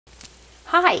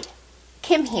Hi,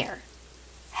 Kim here.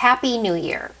 Happy New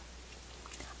Year.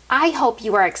 I hope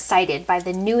you are excited by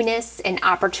the newness and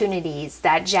opportunities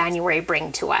that January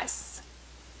bring to us.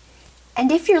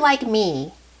 And if you're like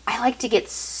me, I like to get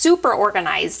super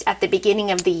organized at the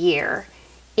beginning of the year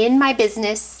in my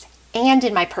business and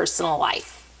in my personal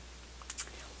life.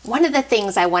 One of the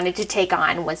things I wanted to take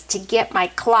on was to get my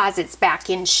closets back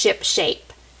in ship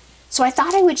shape. So I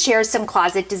thought I would share some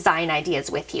closet design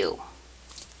ideas with you.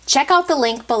 Check out the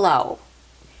link below.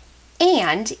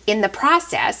 And in the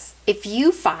process, if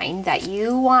you find that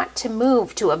you want to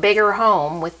move to a bigger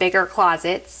home with bigger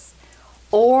closets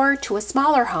or to a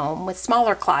smaller home with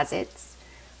smaller closets,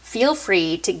 feel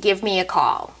free to give me a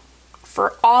call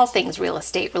for all things real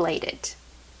estate related.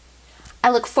 I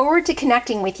look forward to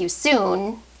connecting with you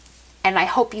soon, and I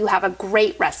hope you have a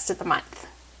great rest of the month.